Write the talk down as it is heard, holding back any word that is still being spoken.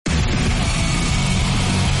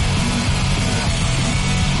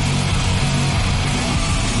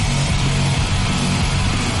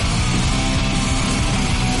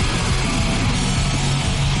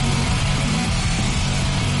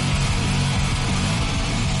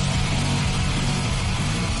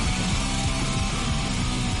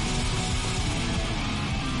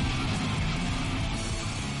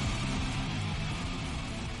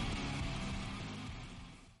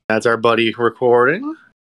That's our buddy recording.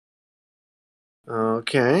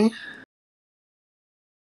 Okay.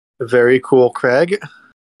 Very cool, Craig.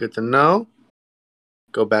 Good to know.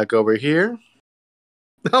 Go back over here.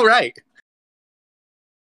 All right.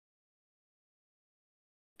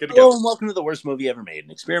 Good to Hello go. and welcome to The Worst Movie Ever Made,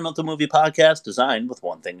 an experimental movie podcast designed with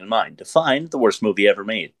one thing in mind: to find the worst movie ever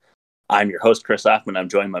made. I'm your host, Chris Hoffman. I'm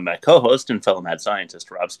joined by my co-host and fellow mad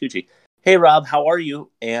scientist, Rob Scucci. Hey, Rob, how are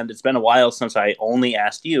you? And it's been a while since I only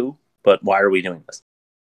asked you, but why are we doing this?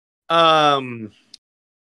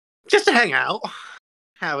 Just to hang out,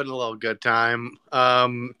 having a little good time.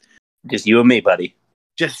 Just you and me, buddy.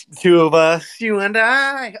 Just two of us, you and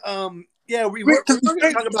I. We're going to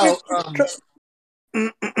talk about.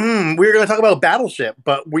 We're going to talk about Battleship,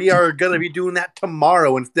 but we are going to be doing that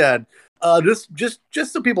tomorrow instead.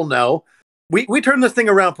 Just so people know, we turn this thing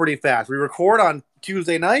around pretty fast. We record on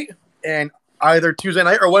Tuesday night, and either Tuesday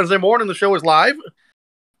night or Wednesday morning, the show is live.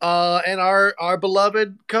 And our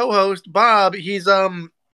beloved co-host Bob, he's on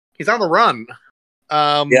the run.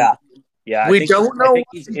 Yeah. I think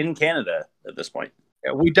he's in Canada at this point.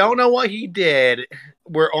 We don't know what he did.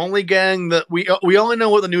 We're only getting we only know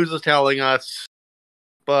what the news is telling us.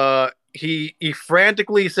 But he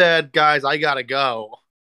frantically said, "Guys, I gotta go."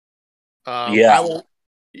 I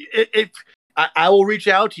will reach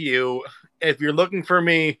out to you if you're looking for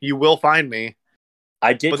me. You will find me.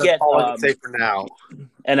 I did get all I can say for now.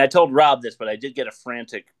 And I told Rob this, but I did get a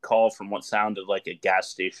frantic call from what sounded like a gas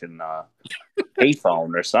station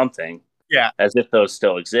payphone or something. Yeah, as if those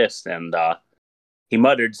still exist. And he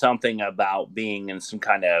muttered something about being in some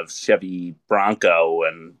kind of Chevy Bronco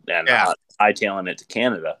and hightailing it to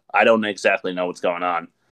Canada. I don't exactly know what's going on.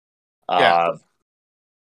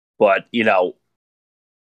 But you know,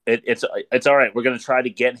 it's all right. We're going to try to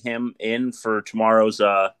get him in for tomorrow's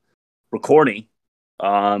recording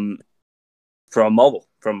from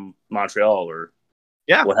Montreal or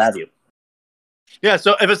what have you. Yeah.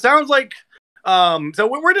 So if it sounds like, so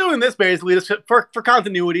we're doing this basically just for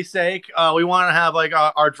continuity's sake. We want to have like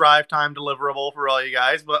our drive time deliverable for all you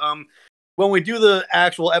guys. But when we do the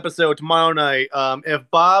actual episode tomorrow night, if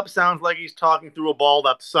Bob sounds like he's talking through a balled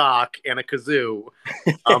up sock and a kazoo,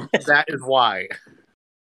 that is why.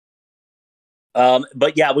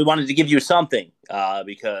 But yeah, we wanted to give you something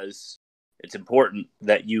because it's important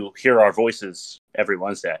that you hear our voices every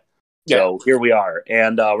Wednesday. So here we are,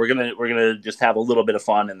 and we're gonna just have a little bit of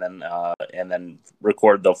fun, and then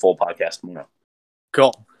record the full podcast tomorrow.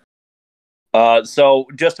 Cool. So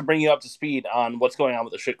just to bring you up to speed on what's going on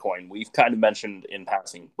with the Shitcoin, we've kind of mentioned in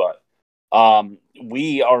passing, but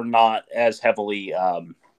we are not as heavily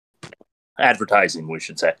advertising, we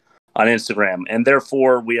should say, on Instagram, and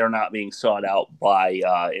therefore we are not being sought out by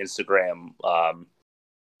Instagram,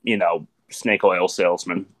 snake oil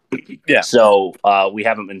salesmen. Yeah. So we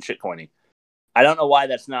haven't been shitcoining. I don't know why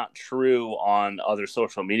that's not true on other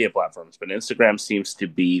social media platforms, but Instagram seems to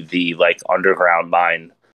be the underground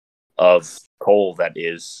mine of coal that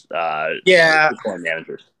is Shitcoin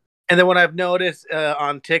managers. And then what I've noticed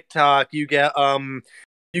on TikTok, you get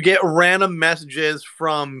random messages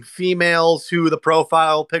from females who the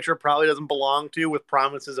profile picture probably doesn't belong to with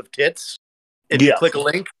promises of tits if you click a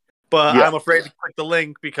link. But I'm afraid to click the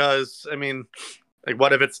link because, I mean,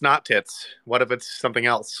 what if it's not tits? What if it's something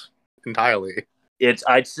else entirely?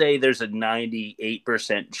 I'd say there's a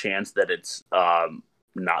 98% chance that it's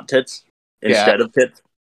not tits instead of tits.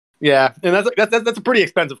 Yeah, and that's a pretty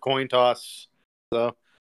expensive coin toss. So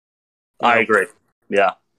I agree.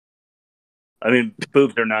 Yeah, I mean,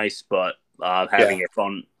 boobs are nice, but having your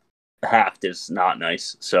phone hacked is not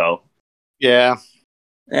nice. So yeah,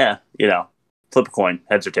 flip a coin,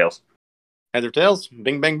 heads or tails. Heads or tails,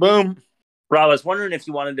 bing bang boom. Rob, I was wondering if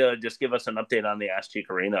you wanted to just give us an update on the Asscheek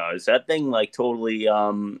Arena. Is that thing totally?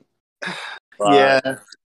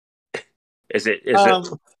 Is it?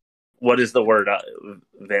 What is the word?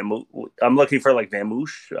 I'm looking for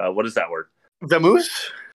vamoosh. What is that word? Vamoose?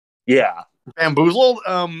 Yeah, bamboozled.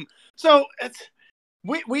 So it's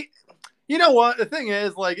we. You know what? The thing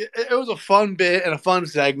is, it was a fun bit and a fun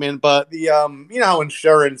segment, but the you know how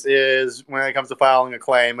insurance is when it comes to filing a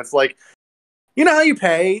claim. It's you know how you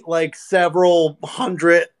pay several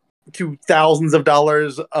hundred to thousands of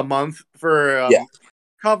dollars a month for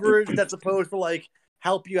coverage that's supposed to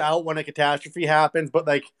help you out when a catastrophe happens, but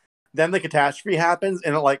then the catastrophe happens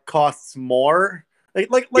and it costs more.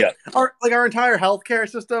 Our entire healthcare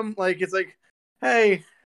system, it's hey,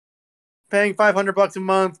 paying $500 a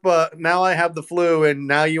month, but now I have the flu and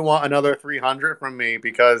now you want another $300 from me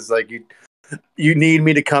because you need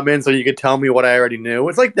me to come in so you could tell me what I already knew.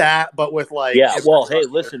 It's like that, but with like Yeah, well, hey,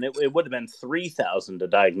 listen, it would have been $3,000 to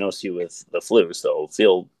diagnose you with the flu, so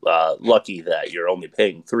feel lucky that you're only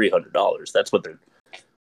paying $300. That's what they're.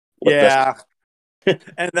 Yeah.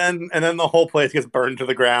 and then the whole place gets burned to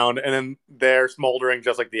the ground, and then they're smoldering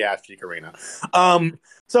just like the Asscheek Arena.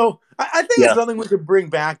 So I think it's something we could bring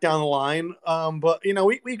back down the line. But you know,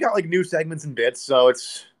 we've got like new segments and bits, so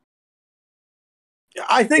it's.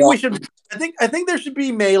 I think we should. I think there should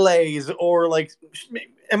be melees or like.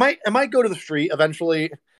 I might go to the street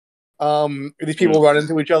eventually. These people run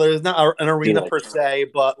into each other. It's not an arena per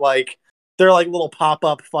se, but like they're like little pop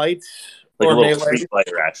up fights like or a little melee Street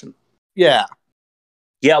Fighter action. Yeah.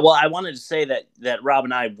 Yeah, well, I wanted to say that Rob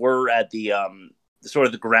and I were at the sort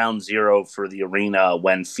of the ground zero for the arena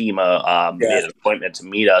when FEMA made an appointment to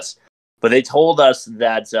meet us. But they told us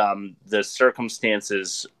that the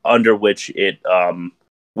circumstances under which it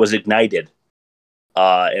was ignited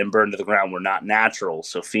and burned to the ground were not natural.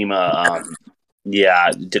 So FEMA,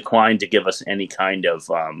 declined to give us any kind of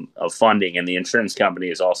funding, and the insurance company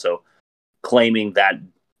is also claiming that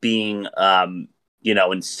being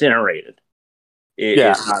incinerated. It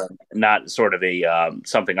is not sort of a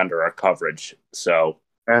something under our coverage. So,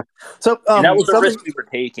 that was the risk we were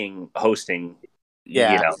taking hosting,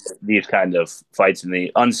 these kind of fights in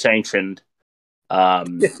the unsanctioned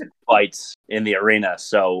fights in the arena.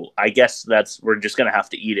 So I guess we're just gonna have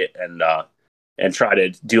to eat it and try to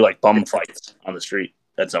do like bum fights on the street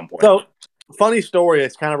at some point. So, funny story.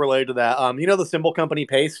 It's kind of related to that. The cymbal company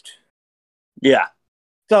Paste. Yeah.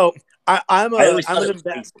 So I'm an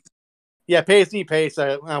Yeah, pasty paste.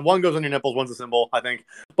 One goes on your nipples, one's a symbol, I think.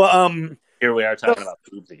 But here we are talking about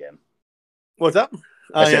boobs again. What's up?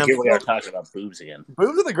 I said here we are talking about boobs again.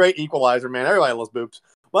 Boobs are the great equalizer, man. Everybody loves boobs.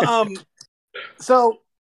 But so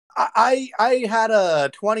I had a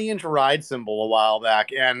 20-inch ride cymbal a while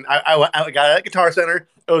back, and I got it at Guitar Center.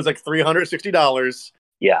 It was like $360.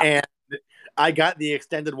 Yeah, and I got the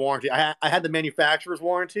extended warranty. I had the manufacturer's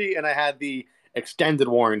warranty, and I had the extended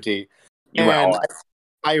warranty.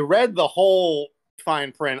 I read the whole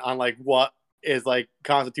fine print on like what is like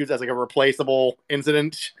constitutes as like a replaceable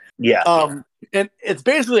incident. Yeah. And it's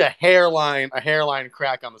basically a hairline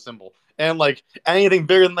crack on the cymbal. And like anything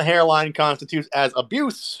bigger than the hairline constitutes as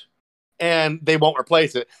abuse, and they won't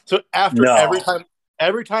replace it. So every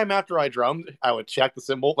time after I drummed, I would check the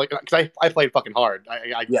cymbal, like because I played fucking hard.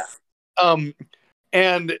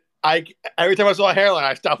 And every time I saw a hairline,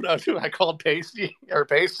 I stopped what I was doing. I called Paste,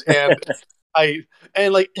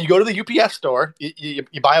 and like you go to the UPS store, you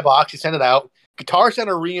buy a box, you send it out. Guitar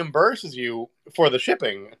Center reimburses you for the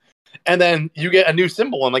shipping, and then you get a new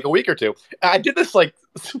cymbal in like a week or two. I did this like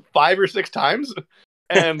 5 or 6 times,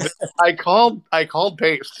 and I called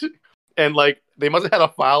Paste, and like they must have had a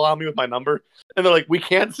file on me with my number, and they're like, "We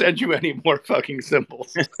can't send you any more fucking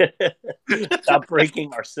cymbals. Stop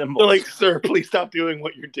breaking our cymbals." They're like, "Sir, please stop doing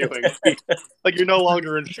what you're doing. Like you're no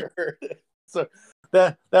longer insured." So.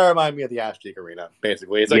 That reminded me of the Asscheek Arena,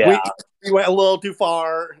 basically. It's like we went a little too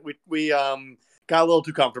far. We got a little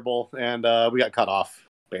too comfortable, and we got cut off,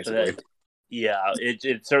 basically.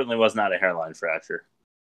 It certainly was not a hairline fracture.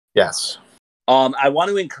 Yes. I want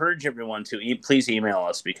to encourage everyone to please email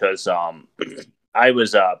us, because I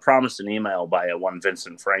was promised an email by one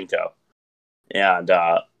Vincent Franco, and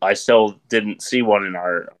I still didn't see one in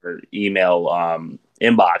our email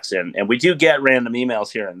inbox, and we do get random emails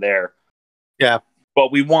here and there. Yeah. But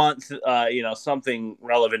we want, something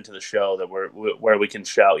relevant to the show that where we can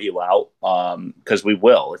shout you out, because we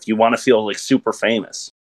will. If you want to feel like super famous,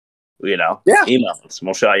 email us and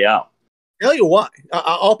we'll shout you out. Tell you what,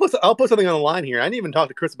 I'll put something on the line here. I didn't even talk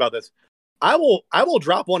to Chris about this. I will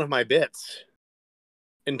drop one of my bits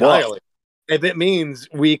entirely if it means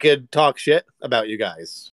we could talk shit about you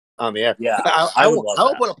guys on the air. Yeah, I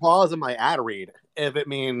will put a pause in my ad read if it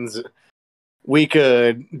means we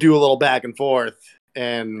could do a little back and forth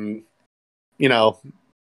and,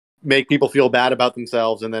 make people feel bad about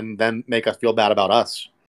themselves and then make us feel bad about us.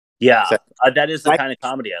 Yeah, that is the kind of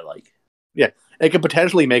comedy I like. Yeah, it could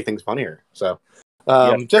potentially make things funnier. So,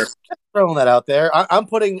 just throwing that out there. I'm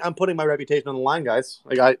putting my reputation on the line, guys.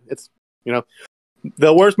 Like it's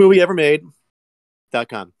the worst movie ever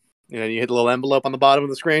made.com. You hit the little envelope on the bottom of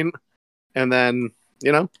the screen, and then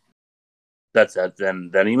that's that.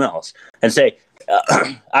 Then email us and say.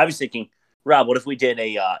 I was thinking, Rob, what if we did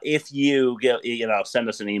if you get send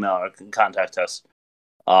us an email or contact us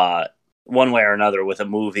one way or another with a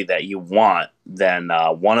movie that you want, then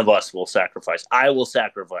one of us will sacrifice. I will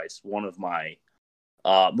sacrifice one of my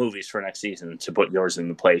movies for next season to put yours in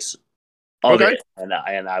the place of it, and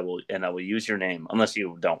I will use your name unless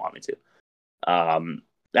you don't want me to.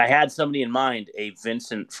 I had somebody in mind, a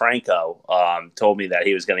Vincent Franco, told me that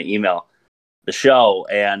he was going to email the show,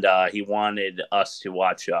 and he wanted us to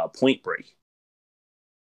watch Point Break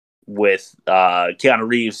with Keanu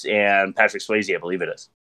Reeves and Patrick Swayze, I believe it is.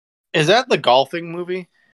 Is that the golfing movie?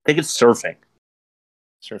 I think it's surfing.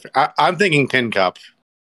 Surfing. I'm thinking Tin Cup,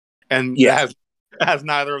 and Yeah. it has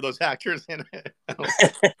neither of those actors in it.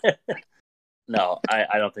 No,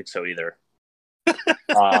 I don't think so either.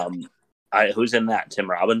 Who's in that? Tim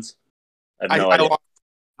Robbins? I have no idea.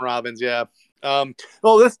 Robbins, yeah.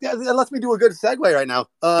 Well, this lets me do a good segue right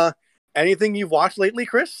now. Anything you've watched lately,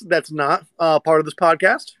 Chris, that's not part of this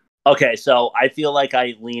podcast? Okay, so I feel like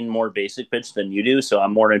I lean more basic pitch than you do, so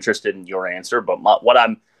I'm more interested in your answer. But what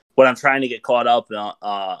I'm trying to get caught up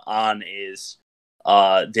on is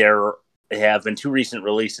there have been 2 recent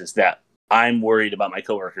releases that I'm worried about my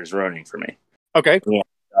coworkers ruining for me. Okay. Yeah.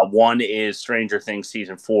 One is Stranger Things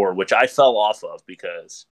season 4, which I fell off of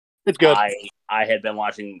because it's good. I had been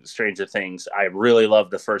watching Stranger Things. I really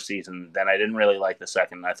loved the first season. Then I didn't really like the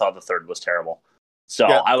second. I thought the third was terrible. So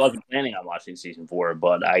I wasn't planning on watching season 4,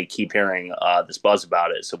 but I keep hearing this buzz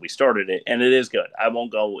about it. So we started it, and it is good. I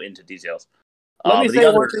won't go into details. Let me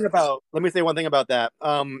say one thing about that.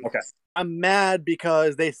 Okay. I'm mad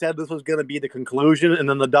because they said this was going to be the conclusion, and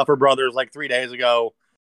then the Duffer Brothers, like 3 days ago,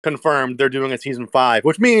 confirmed they're doing a season 5,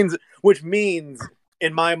 which means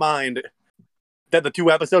in my mind that the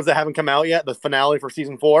 2 episodes that haven't come out yet, the finale for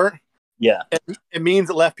season 4, it means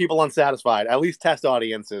it left people unsatisfied, at least test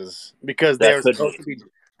audiences, because they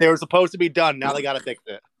were supposed to be done. Now they got to fix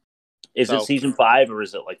it. Is it season 5 or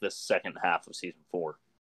is it like the second half of season 4?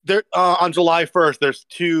 There on July 1st, there's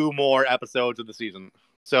 2 more episodes of the season.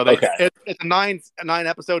 So it's a 9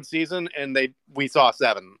 episode season, and we saw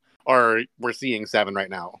 7, or we're seeing 7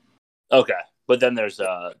 right now. Okay, but then there's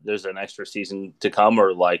an extra season to come,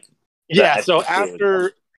 or like So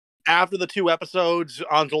after the 2 episodes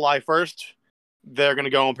on July 1st, they're going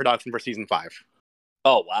to go in production for season 5.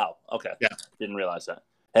 Oh wow! Okay, yeah, didn't realize that.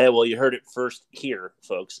 Hey, well, you heard it first here,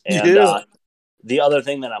 folks. And the other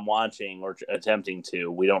thing that I'm watching or attempting to,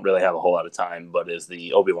 we don't really have a whole lot of time, but is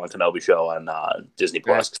the Obi-Wan Kenobi show on Disney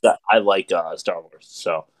Plus. Because I like Star Wars,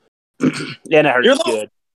 so and I heard it's good.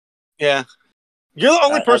 Yeah, you're the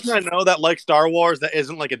only person I know that likes Star Wars that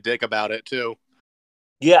isn't like a dick about it too.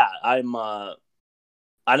 Yeah, I'm. I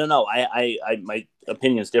don't know. I my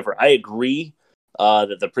opinion's different. I agree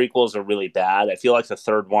that the prequels are really bad. I feel like the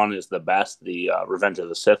third one is the best. The Revenge of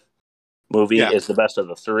the Sith movie is the best of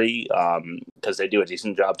the 3 because they do a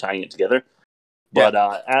decent job tying it together. But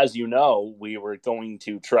as you know, we were going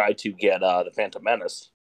to try to get the Phantom Menace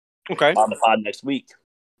on the pod next week,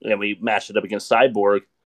 and we matched it up against Cyborg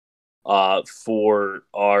for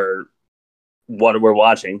our what we're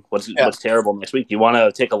watching. What's terrible next week? Do you want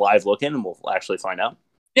to take a live look in, and we'll actually find out?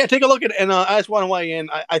 Yeah, take a look at it. And I just want to weigh in.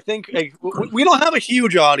 I think we don't have a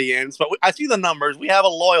huge audience, but I see the numbers. We have a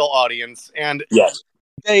loyal audience, and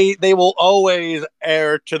they will always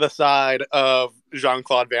err to the side of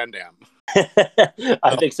Jean-Claude Van Damme.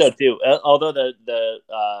 I think so too. Although the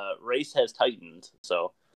race has tightened,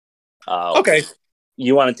 so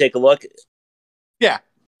you want to take a look? Yeah,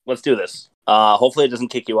 let's do this. Hopefully, it doesn't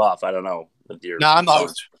kick you off. I don't know. No, I'm the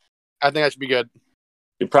host. I think I should be good.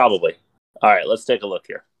 Probably. All right, let's take a look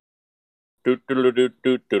here. Oh,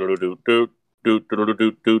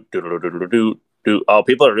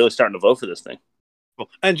 people are really starting to vote for this thing.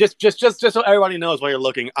 And just so everybody knows while you're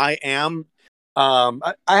looking, I am. I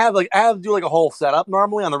have to do like a whole setup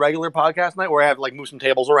normally on the regular podcast night where I have to like move some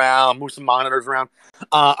tables around, move some monitors around.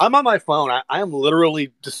 I'm on my phone. I am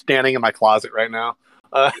literally just standing in my closet right now.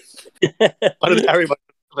 Everybody knows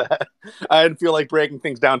that. I didn't feel like breaking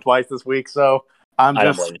things down twice this week, so I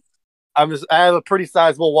have a pretty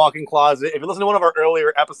sizable walk-in closet. If you listen to one of our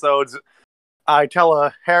earlier episodes, I tell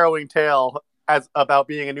a harrowing tale about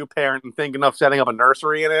being a new parent and thinking of setting up a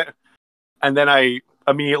nursery in it. And then I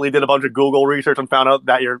immediately did a bunch of Google research and found out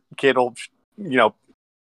that your kid will,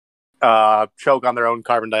 choke on their own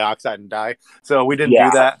carbon dioxide and die. So we didn't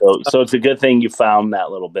do that. So it's a good thing you found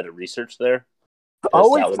that little bit of research there.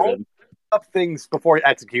 Always up things before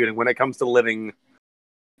executing when it comes to living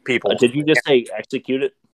people. Did you just say execute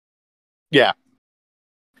it? Yeah.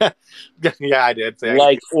 Yeah, I did.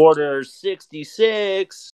 Like Order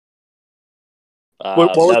 66. I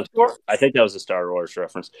think that was a Star Wars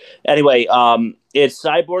reference. Anyway, it's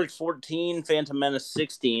Cyborg 14, Phantom Menace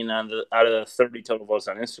 16 out of the 30 total votes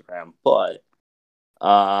on Instagram. But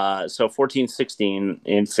so 14, 16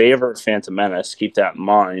 in favor of Phantom Menace. Keep that in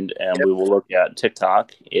mind, and we will look at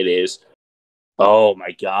TikTok. It is. Oh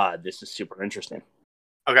my God, this is super interesting.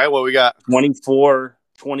 Okay, what we got?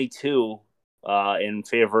 24-22 in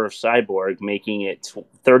favor of Cyborg, making it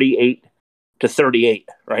 38-38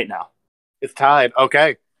 right now. It's tied.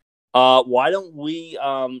 Okay. Why don't we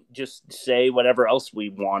just say whatever else we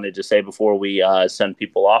wanted to say before we send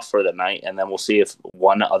people off for the night, and then we'll see if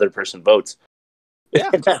one other person votes. Yeah.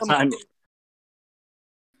 At that time.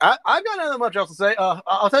 I've got not much else to say.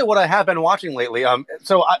 I'll tell you what I have been watching lately.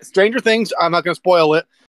 Stranger Things. I'm not going to spoil it.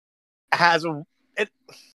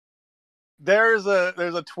 There's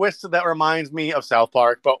a twist that reminds me of South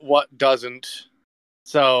Park, but what doesn't?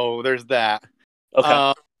 So there's that.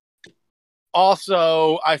 Okay.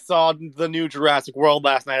 Also, I saw the new Jurassic World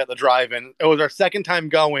last night at the drive-in. It was our second time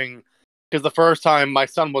going because the first time my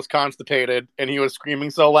son was constipated and he was screaming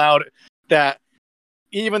so loud that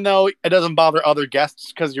even though it doesn't bother other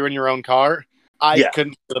guests because you're in your own car, I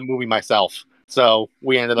couldn't do the movie myself. So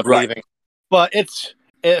we ended up leaving. But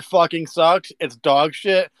it fucking sucks. It's dog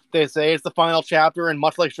shit. They say it's the final chapter, and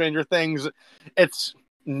much like Stranger Things, it's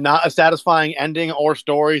not a satisfying ending or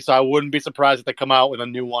story, so I wouldn't be surprised if they come out with a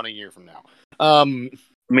new one a year from now.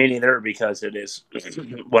 Me neither, because it is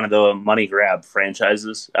one of the money grab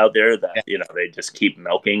franchises out there that they just keep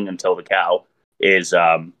milking until the cow is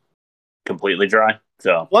completely dry.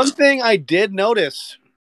 So one thing I did notice,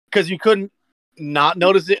 because you couldn't not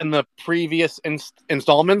notice it in the previous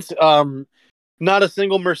installments, not a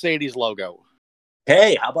single Mercedes logo.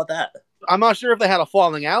 Hey, how about that? I'm not sure if they had a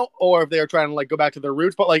falling out or if they were trying to go back to their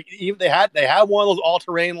roots, but even they had one of those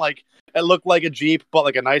all-terrain, it looked like a Jeep,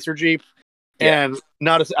 but a nicer Jeep. Yeah. And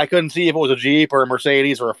I couldn't see if it was a Jeep or a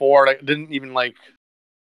Mercedes or a Ford. I didn't even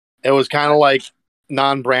it was kind of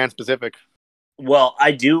non-brand specific. Well,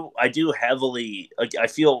 I do heavily. I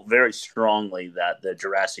feel very strongly that the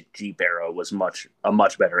Jurassic Jeep era was a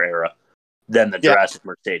much better era than the Jurassic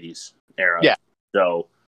Mercedes era. Yeah. So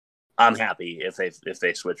I'm happy if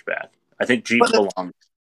they switch back. I think Jeep belongs.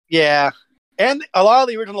 Yeah, and a lot of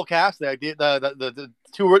the original cast there, the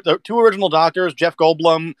two original doctors, Jeff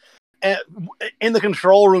Goldblum, in the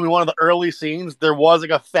control room in one of the early scenes, there was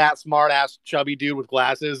a fat, smart ass, chubby dude with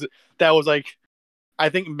glasses that was I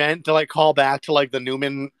think meant to call back to the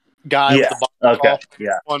Newman guy. Yeah. With the okay.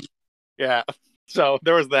 Yeah. One. Yeah. So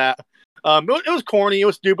there was that. It was corny. It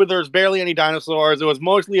was stupid. There was barely any dinosaurs. It was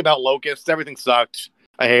mostly about locusts. Everything sucked.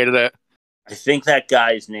 I hated it. I think that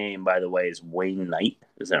guy's name, by the way, is Wayne Knight.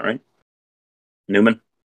 Is that right? Newman?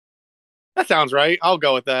 That sounds right. I'll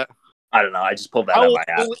go with that. I don't know. I just pulled that out of my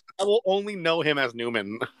ass. I will only know him as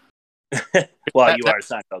Newman. Well, you are a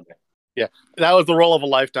Seinfeld guy. Yeah. That was the role of a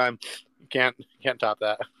lifetime. You can't top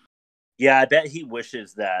that. Yeah, I bet he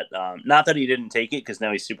wishes that, not that he didn't take it because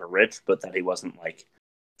now he's super rich, but that he wasn't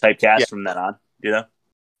typecast from then on,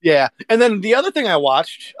 Yeah, and then the other thing I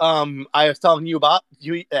watched, I was telling you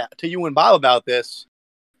to you and Bob about this.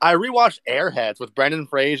 I rewatched Airheads with Brendan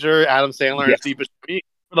Fraser, Adam Sandler, and Steve Buscemi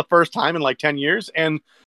for the first time in 10 years. And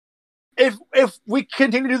if we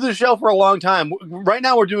continue to do this show for a long time, right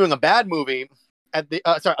now we're doing a bad movie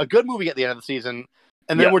a good movie at the end of the season,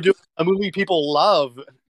 and then we're doing a movie people love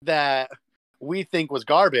that we think was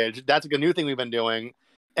garbage. That's a new thing we've been doing,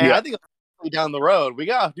 and I think down the road we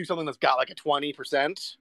gotta do something that's got a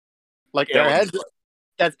 20%. Airheads,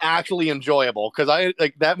 that's actually enjoyable because I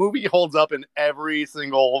that movie holds up in every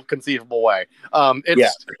single conceivable way.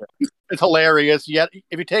 It's hilarious. Yet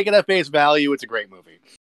if you take it at face value, it's a great movie.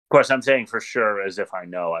 Of course, I'm saying for sure as if I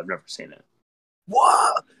know. I've never seen it.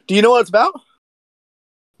 What? Do you know what it's about?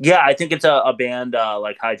 Yeah, I think it's a band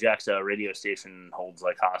hijacks a radio station, holds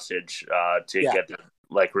hostage to get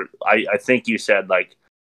I think you said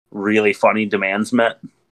really funny demands met.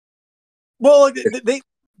 Well,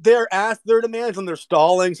 they're asked their demands and they're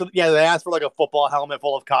stalling. So they asked for a football helmet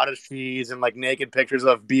full of cottage cheese and naked pictures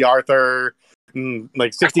of B. Arthur and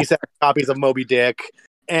 67 copies of Moby Dick.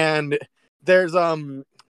 And there's the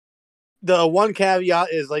one caveat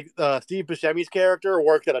is Steve Buscemi's character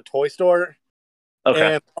worked at a toy store.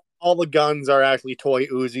 Okay. And all the guns are actually toy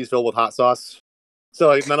Uzis filled with hot sauce.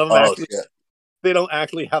 So none of them they don't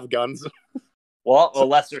actually have guns. Well, a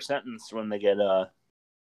lesser sentence when they get when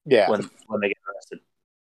they get arrested.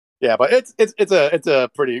 Yeah, but it's a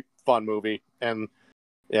pretty fun movie, and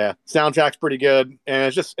soundtrack's pretty good,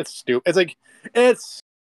 and it's stupid. It's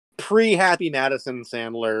pre-Happy Madison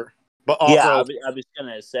Sandler, but also I was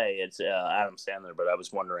gonna say it's Adam Sandler, but I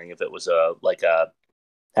was wondering if it was a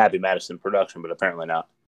Happy Madison production, but apparently not.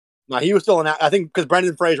 No, he was still in that. I think because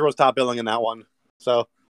Brendan Fraser was top billing in that one. So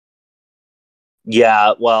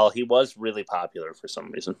yeah, well, he was really popular for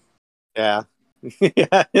some reason. Yeah.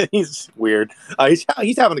 Yeah, he's weird.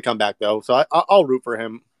 He's having to come back though, so I'll root for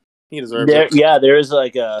him. He deserves it. Yeah, there is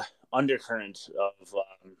a undercurrent of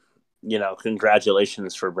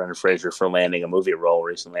congratulations for Brendan Fraser for landing a movie role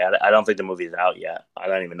recently. I don't think the movie's out yet. I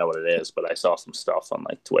don't even know what it is, but I saw some stuff on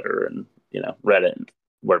like Twitter and Reddit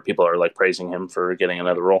where people are like praising him for getting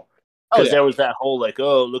another role. Because there was that whole like,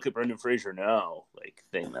 oh, look at Brendan Fraser now, like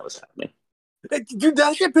thing that was happening. Dude,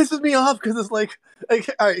 that shit pisses me off because it's like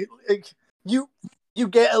all right, you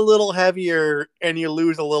get a little heavier and you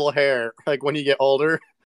lose a little hair like when you get older.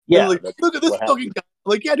 Yeah, like, look at this fucking guy.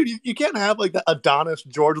 Like, yeah, dude, you can't have like the Adonis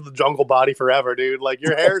George of the Jungle body forever, dude. Like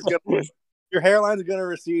your hairline's gonna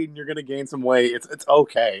recede and you're gonna gain some weight. It's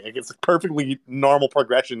okay. Like, it's a perfectly normal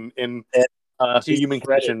progression in the human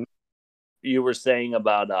condition. You were saying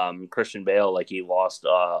about Christian Bale, like he lost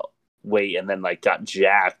weight and then like got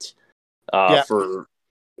jacked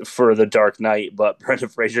for The Dark Knight, but Brendan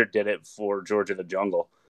Fraser did it for George of the Jungle.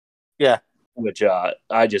 Yeah, which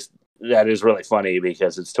that is really funny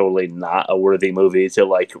because it's totally not a worthy movie to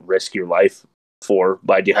like risk your life for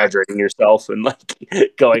by dehydrating yourself and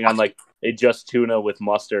like going on like a just tuna with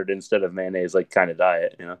mustard instead of mayonnaise like kind of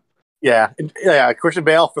diet, Yeah. Christian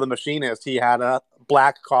Bale for The Machinist, he had a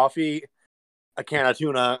black coffee, a can of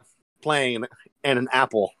tuna, plain, and an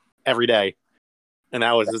apple every day, and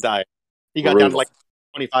that was his diet. He got down to like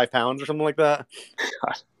 25 pounds or something like that.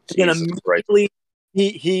 God, and immediately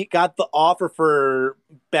he got the offer for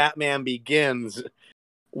Batman Begins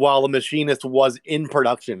while The Machinist was in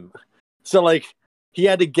production. So like he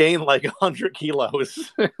had to gain like 100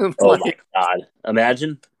 kilos. Oh my God.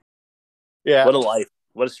 Imagine. Yeah. What a life.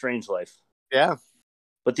 What a strange life. Yeah.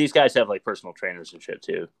 But these guys have like personal trainers and shit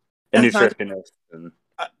too. And nutritionists.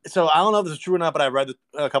 So I don't know if this is true or not, but I read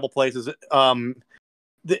a couple places.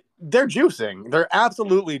 They're juicing. They're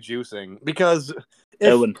absolutely juicing because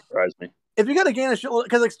it wouldn't surprise me. If you got to gain a shit,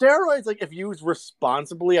 because like steroids, like if used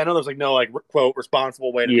responsibly, I know there's like no like quote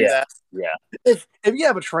responsible way to do that. Yeah. If you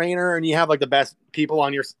have a trainer and you have like the best people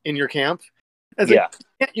in your camp, like,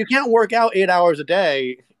 you can't work out 8 hours a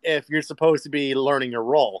day if you're supposed to be learning your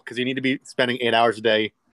role, because you need to be spending 8 hours a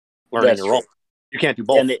day learning your role. You can't do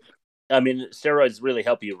both. And steroids really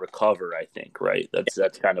help you recover, I think, right?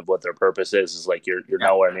 That's kind of what their purpose is like you're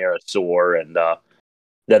nowhere near as sore, and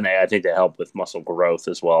then I think they help with muscle growth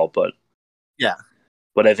as well. But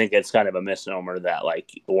I think it's kind of a misnomer that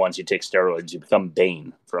like once you take steroids, you become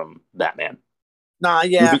Bane from Batman.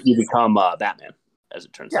 You become Batman, as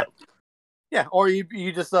it turns out. Yeah, or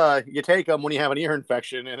you just you take them when you have an ear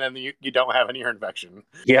infection, and then you don't have an ear infection.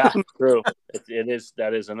 Yeah, true.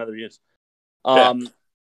 That is another use.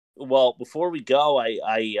 Well, before we go,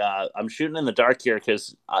 I'm shooting in the dark here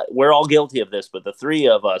because we're all guilty of this, but the three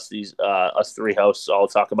of us, us three hosts, all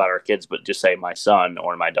talk about our kids, but just say my son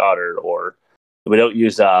or my daughter, or we don't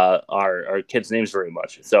use our kids' names very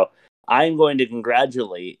much. So I'm going to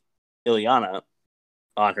congratulate Ileana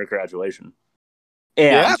on her graduation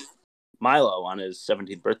and Milo on his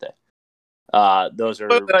 17th birthday. Those are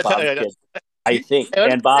Bob's kids, I think.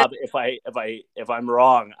 And Bob, if I'm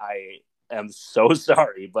wrong, I am so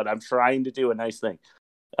sorry, but I'm trying to do a nice thing.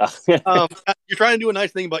 You're trying to do a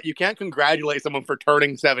nice thing, but you can't congratulate someone for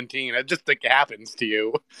turning 17. It just like happens to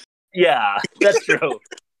you. Yeah, that's true.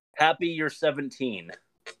 Happy you're 17.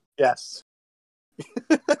 Yes.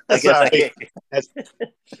 Sorry.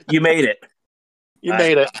 You made it. You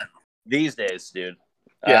made it. These days, dude.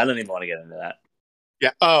 I don't even want to get into that.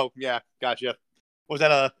 Yeah. Oh, yeah. Gotcha. Was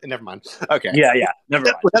that never mind. Okay. Yeah. Never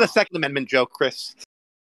mind. Was that a Second Amendment joke, Chris?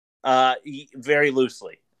 Very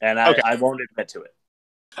loosely, and I won't admit to it.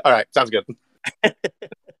 All right, sounds good.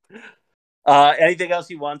 Anything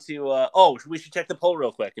else you want to? We should check the poll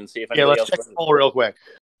real quick and see if anybody else. Let's check the poll real quick.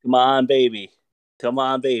 Come on, baby.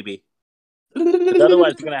 Otherwise,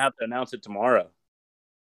 we're gonna have to announce it tomorrow.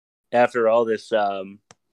 After all this,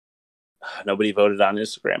 nobody voted on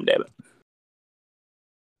Instagram. Damn it!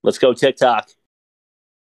 Let's go TikTok.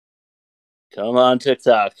 Come on,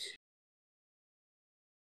 TikTok.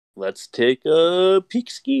 Let's take a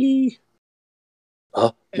peek ski.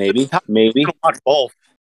 Oh, maybe. Watch both.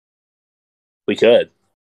 We could.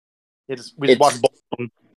 We just watch both of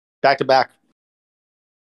them back to back.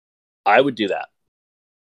 I would do that.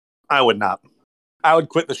 I would not. I would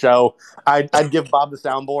quit the show. I'd give Bob the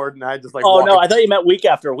soundboard, and I'd just like. Oh no! I thought you meant week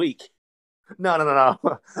after week. No.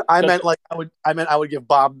 I meant like I would give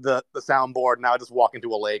Bob the soundboard, and I would just walk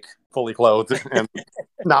into a lake fully clothed and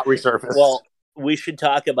not resurface. Well, we should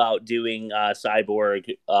talk about doing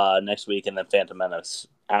Cyborg next week, and then Phantom Menace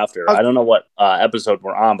after. I don't know what episode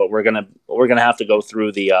we're on, but we're gonna have to go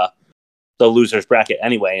through the losers bracket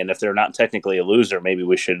anyway. And if they're not technically a loser, maybe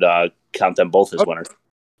we should count them both as winners.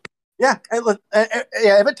 Yeah,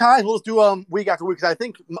 if it ties, we'll just do week after week. Because I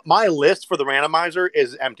think my list for the randomizer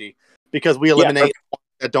is empty because we eliminate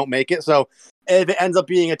that don't make it. So if it ends up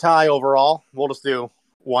being a tie overall, we'll just do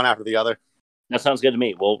one after the other. That sounds good to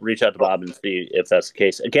me. We'll reach out to Bob and see if that's the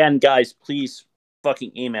case. Again, guys, please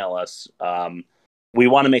fucking email us. We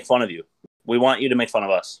want to make fun of you. We want you to make fun of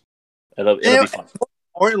us. It'll be fun.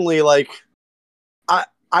 Importantly, like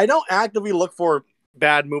I don't actively look for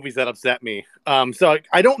bad movies that upset me. So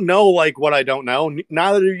I don't know like what I don't know.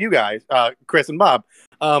 Neither do you guys, Chris and Bob.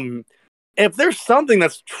 If there's something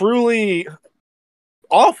that's truly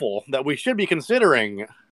awful that we should be considering,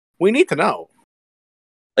 we need to know.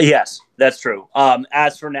 Yes, that's true.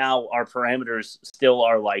 As for now, our parameters still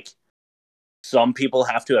are like some people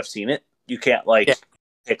have to have seen it. You can't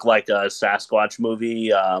pick like a Sasquatch movie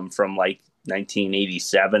from like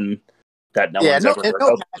 1987 that no one's ever heard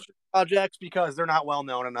of. Projects because they're not well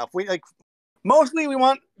known enough. We like mostly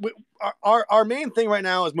our main thing right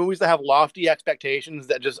now is movies that have lofty expectations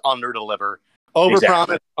that just underdeliver,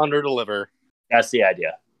 overpromise, underdeliver. That's the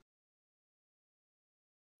idea.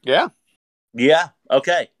 Yeah. Yeah.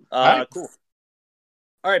 Okay. Right. Cool.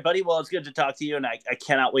 All right, buddy. Well, it's good to talk to you, and I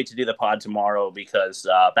cannot wait to do the pod tomorrow because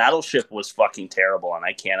Battleship was fucking terrible, and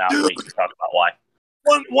I cannot wait to talk about why.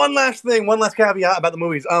 One last thing, one last caveat about the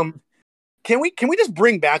movies. Can we just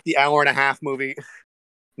bring back the hour and a half movie?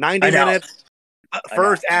 90 minutes.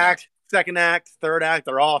 First act, second act, third act,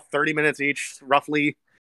 they're all 30 minutes each, roughly.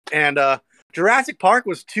 And Jurassic Park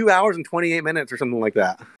was 2 hours and 28 minutes or something like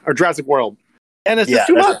that. Or Jurassic World. And it's just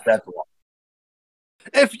too much. That's long.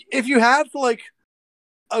 If you have like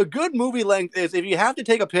a good movie length is if you have to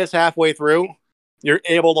take a piss halfway through, you're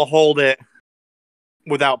able to hold it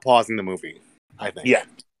without pausing the movie, I think. Yeah.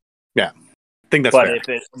 I think that's fair.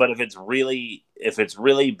 If it's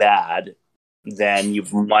really bad, then you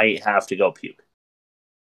might have to go puke.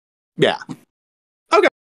 Yeah. Okay.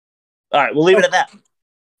 All right, we'll leave it at that.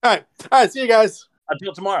 All right. See you guys.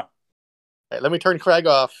 Until tomorrow. Hey, let me turn Craig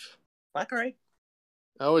off. Bye, Craig.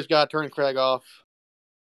 I always gotta turn Craig off.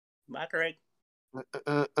 Bye, Craig.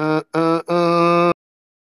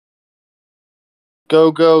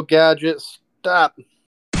 Go gadget. Stop.